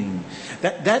reading.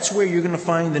 That's where you're going to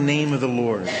find the name of the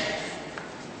Lord.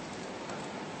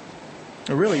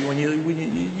 Really, when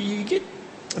you get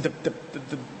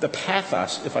the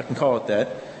pathos, if I can call it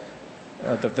that,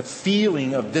 the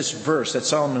feeling of this verse that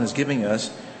Solomon is giving us,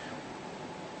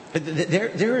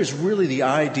 there is really the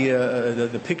idea,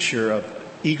 the picture of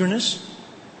eagerness.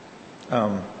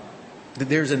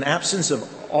 There's an absence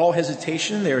of all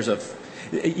hesitation. There is a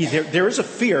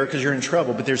fear because you're in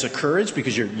trouble, but there's a courage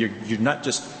because you're not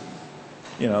just,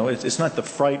 it's not the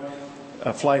flight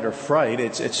or fright.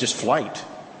 It's just flight.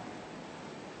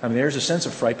 I mean, there's a sense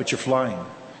of fright, but you're flying.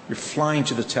 You're flying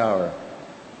to the tower.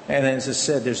 And as I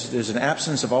said, there's an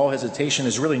absence of all hesitation.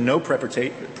 There's really no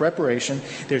preparation.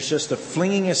 There's just the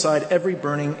flinging aside every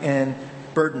burden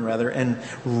and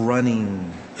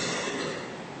running.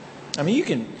 I mean, you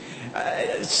can...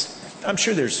 I'm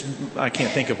sure I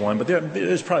can't think of one, but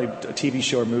there's probably a TV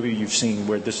show or movie you've seen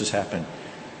where this has happened.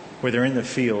 Where they're in the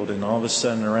field and all of a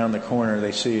sudden around the corner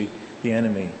they see the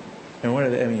enemy. And what are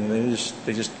they? I mean,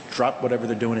 they just drop whatever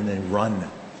they're doing and they run.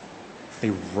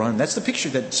 They run. That's the picture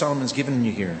that Solomon's given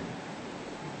you here.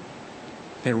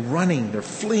 They're running. They're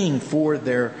fleeing for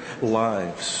their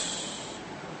lives.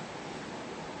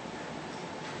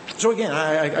 So again,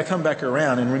 I come back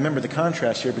around and remember the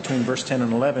contrast here between verse 10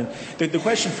 and 11. The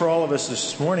question for all of us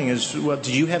this morning is, well,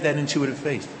 do you have that intuitive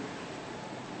faith?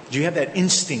 Do you have that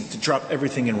instinct to drop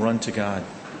everything and run to God?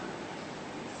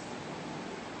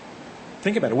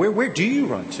 Think about it. Where do you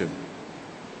run to?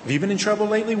 Have you been in trouble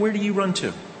lately? Where do you run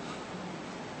to?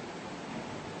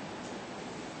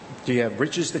 Do you have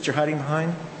riches that you're hiding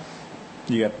behind?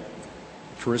 Do you have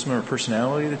charisma or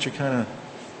personality that you're kind of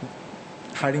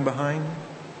hiding behind?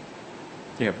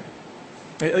 Do you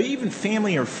have even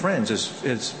family or friends,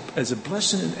 as a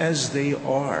blessing as they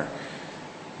are,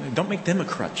 don't make them a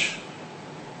crutch.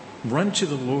 Run to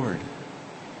the Lord.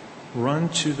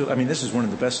 This is one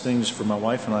of the best things for my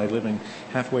wife and I, living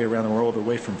halfway around the world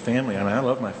away from family. I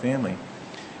love my family.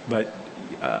 But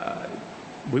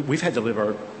we've had to live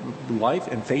our life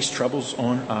and face troubles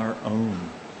on our own.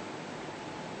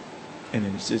 And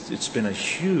it's been a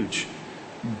huge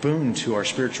boon to our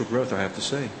spiritual growth, I have to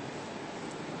say.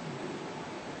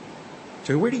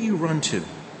 So where do you run to?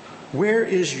 Where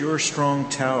is your strong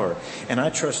tower? And I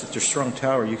trust that your strong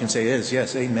tower, you can say, is,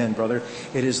 yes, amen, brother.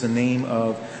 It is the name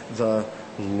of the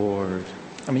Lord.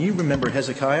 I mean, you remember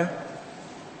Hezekiah?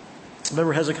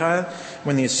 Remember Hezekiah?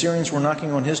 When the Assyrians were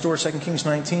knocking on his door, 2 Kings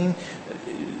 19?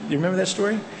 You remember that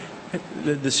story?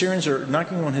 The Assyrians are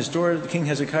knocking on his door. The King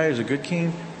Hezekiah is a good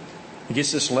king. He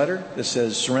gets this letter that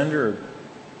says, surrender or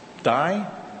die.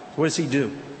 What does he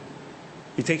do?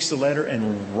 He takes the letter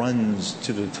and runs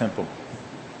to the temple.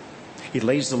 He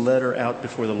lays the letter out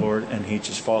before the Lord and he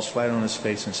just falls flat on his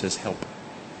face and says, help.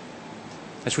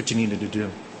 That's what you needed to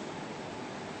do.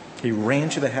 He ran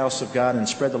to the house of God and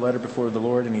spread the letter before the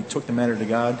Lord, and he took the matter to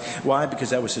God. Why? Because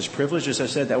that was his privilege. As I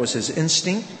said, that was his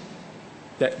instinct.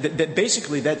 That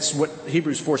basically, that's what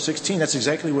Hebrews 4:16, that's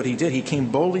exactly what he did. He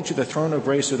came boldly to the throne of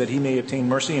grace so that he may obtain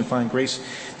mercy and find grace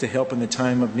to help in the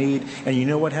time of need. And you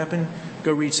know what happened?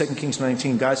 Go read 2 Kings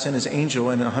 19. God sent his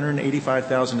angel and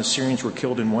 185,000 Assyrians were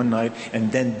killed in one night.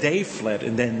 And then they fled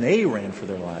and then they ran for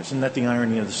their lives. Isn't that the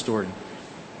irony of the story?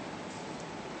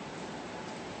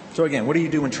 So again, what do you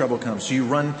do when trouble comes? Do you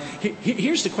run?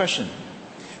 Here's the question.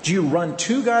 Do you run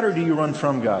to God or do you run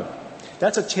from God?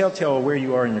 That's a telltale of where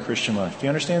you are in your Christian life. Do you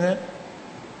understand that?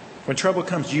 When trouble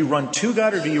comes, do you run to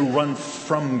God or do you run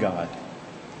from God?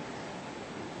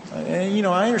 And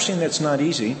I understand that's not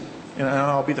easy. And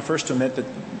I'll be the first to admit that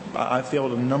I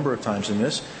failed a number of times in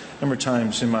this. A number of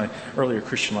times in my earlier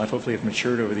Christian life. Hopefully I've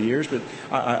matured over the years. But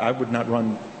I would not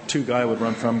run to God. I would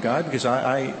run from God because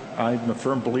I'm a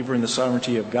firm believer in the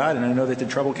sovereignty of God. And I know that the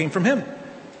trouble came from Him.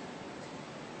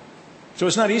 So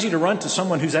it's not easy to run to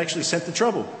someone who's actually sent the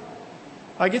trouble.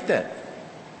 I get that.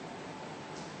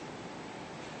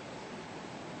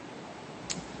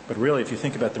 But really, if you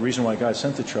think about the reason why God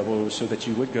sent the trouble, it was so that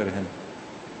you would go to Him.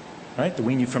 Right? To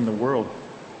wean you from the world.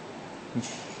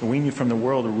 To wean you from the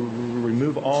world, to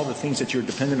remove all the things that you're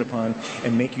dependent upon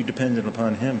and make you dependent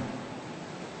upon Him.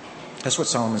 That's what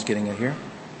Solomon's getting at here.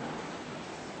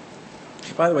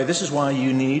 By the way, this is why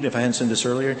you need, if I hadn't said this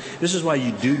earlier, this is why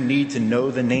you do need to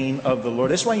know the name of the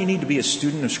Lord. That's why you need to be a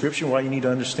student of Scripture, why you need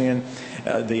to understand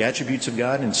the attributes of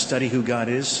God and study who God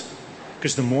is.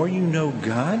 Because the more you know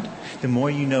God, the more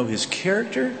you know His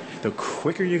character, the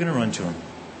quicker you're going to run to Him.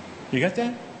 You got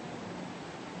that?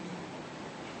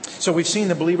 So we've seen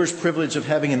the believer's privilege of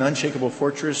having an unshakable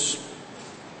fortress.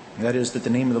 That is, that the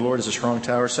name of the Lord is a strong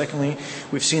tower. Secondly,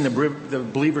 we've seen the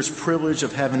believer's privilege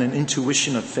of having an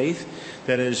intuition of faith.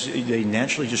 That is, they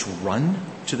naturally just run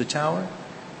to the tower.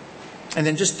 And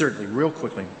then just thirdly, real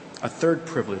quickly, a third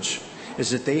privilege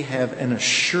is that they have an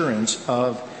assurance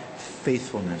of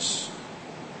faithfulness.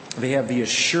 They have the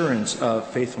assurance of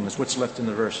faithfulness. What's left in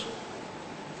the verse?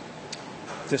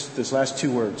 This last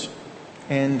two words.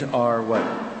 And are what?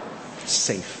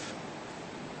 Safe.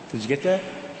 Did you get that?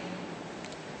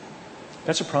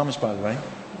 That's a promise, by the way.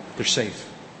 They're safe.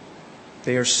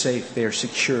 They are safe. They are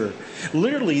secure.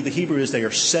 Literally, the Hebrew is they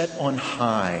are set on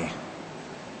high.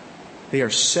 They are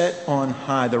set on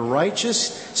high. The righteous,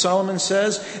 Solomon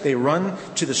says, they run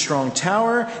to the strong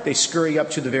tower. They scurry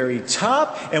up to the very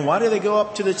top. And why do they go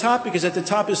up to the top? Because at the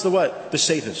top is the what? The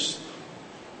safest.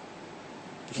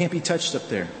 You can't be touched up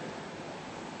there.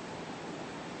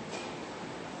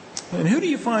 And who do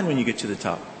you find when you get to the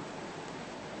top?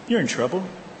 You're in trouble.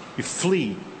 You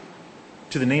flee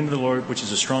to the name of the Lord, which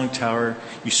is a strong tower.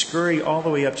 You scurry all the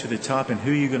way up to the top, and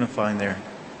who are you going to find there?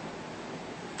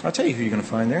 I'll tell you who you're going to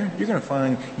find there. You're going to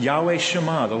find Yahweh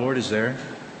Shammah, the Lord is there.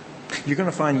 You're going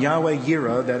to find Yahweh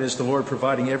Yireh, that is the Lord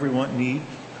providing every want need.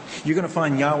 You're going to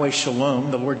find Yahweh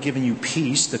Shalom, the Lord giving you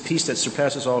peace, the peace that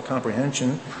surpasses all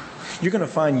comprehension. You're going to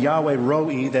find Yahweh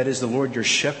Roi, that is the Lord your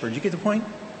shepherd. You get the point?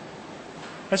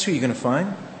 That's who you're going to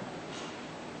find.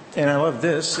 And I love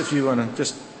this, if you want to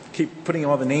just keep putting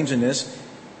all the names in this.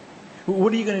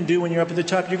 What are you going to do when you're up at the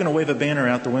top? You're going to wave a banner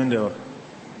out the window.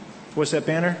 What's that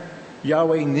banner?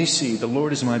 Yahweh Nissi, the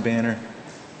Lord is my banner.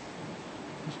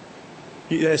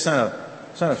 It's not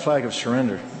a flag of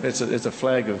surrender. It's a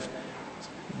flag of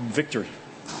victory.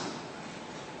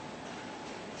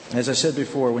 As I said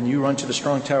before, when you run to the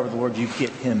strong tower of the Lord, you get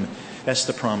Him. That's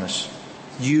the promise.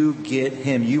 You get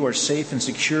Him. You are safe and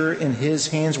secure in His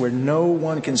hands where no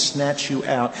one can snatch you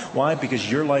out. Why?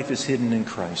 Because your life is hidden in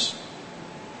Christ.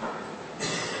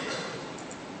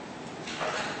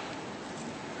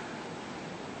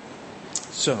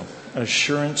 So,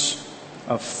 assurance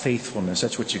of faithfulness.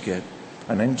 That's what you get.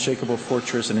 An unshakable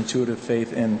fortress, an intuitive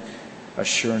faith, and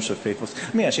assurance of faithfulness.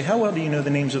 Let me ask you, how well do you know the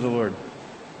names of the Lord?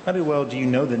 How well do you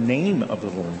know the name of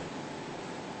the Lord?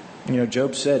 You know,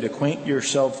 Job said, acquaint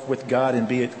yourself with God and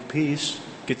be at peace.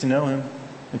 Get to know Him.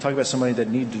 And talk about somebody that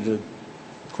needed to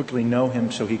quickly know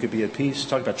Him so he could be at peace.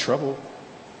 Talk about trouble.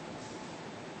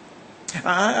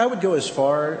 I would go as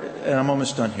far, and I'm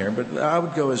almost done here, but I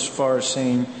would go as far as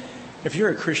saying, if you're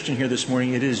a Christian here this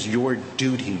morning, it is your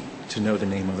duty to know the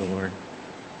name of the Lord.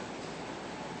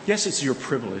 Yes, it's your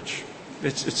privilege.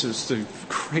 It's the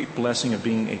great blessing of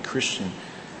being a Christian.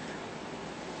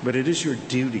 But it is your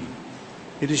duty.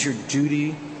 It is your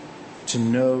duty to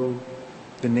know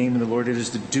the name of the Lord. It is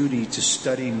the duty to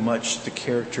study much the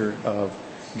character of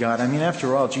God. I mean,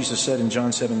 after all, Jesus said in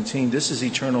John 17, this is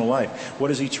eternal life.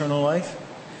 What is eternal life?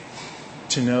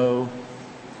 To know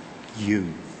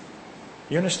you.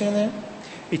 You understand that?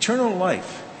 Eternal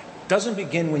life doesn't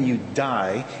begin when you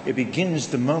die. It begins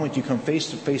the moment you come face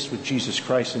to face with Jesus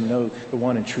Christ and know the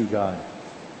one and true God.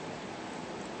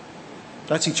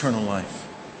 That's eternal life.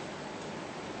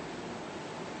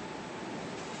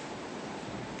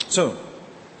 So,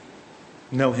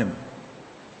 know Him.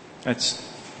 That's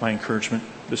my encouragement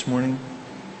this morning.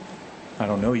 I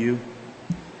don't know you,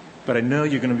 but I know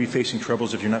you're going to be facing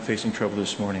troubles if you're not facing trouble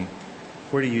this morning.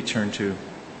 Where do you turn to?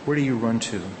 Where do you run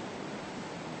to?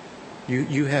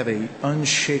 You have an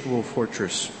unshakable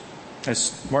fortress.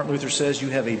 As Martin Luther says, you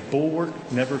have a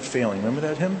bulwark never failing. Remember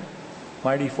that hymn?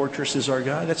 Mighty fortress is our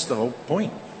God. That's the whole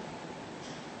point.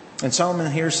 And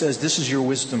Solomon here says, this is your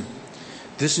wisdom,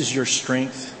 this is your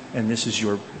strength, and this is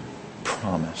your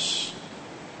promise.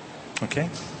 Okay?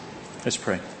 Let's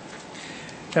pray.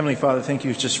 Heavenly Father, thank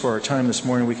you just for our time this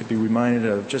morning. We could be reminded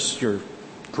of just your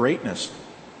greatness,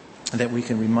 that we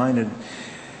can be reminded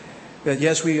that,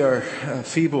 yes, we are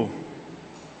feeble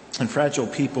and fragile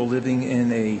people living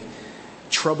in a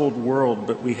troubled world,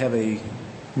 but we have a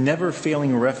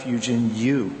never-failing refuge in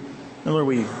you. And Lord,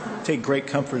 we take great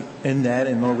comfort in that,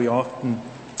 and Lord, we often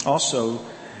also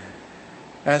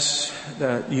ask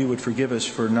that you would forgive us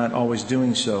for not always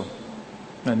doing so.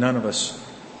 And none of us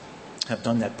have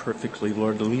done that perfectly,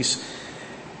 Lord. At least,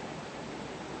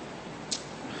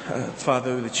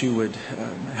 Father, that you would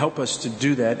help us to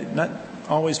do that. Not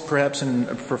always perhaps in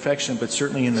perfection, but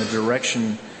certainly in the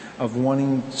direction of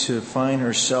wanting to find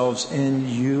ourselves in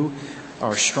you,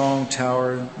 our strong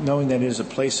tower, knowing that it is a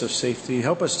place of safety.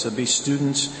 Help us to be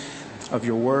students of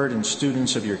your word and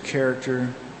students of your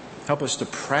character. Help us to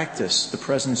practice the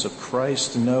presence of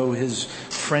Christ, to know his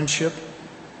friendship.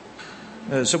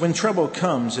 So when trouble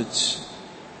comes, it's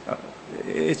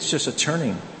just a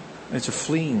turning. It's a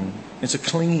fleeing. It's a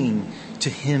clinging to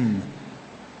him.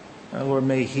 Lord,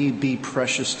 may he be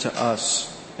precious to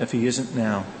us if he isn't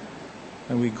now.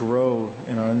 And we grow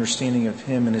in our understanding of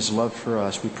him and his love for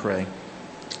us, we pray.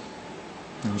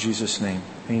 In Jesus' name,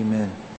 amen.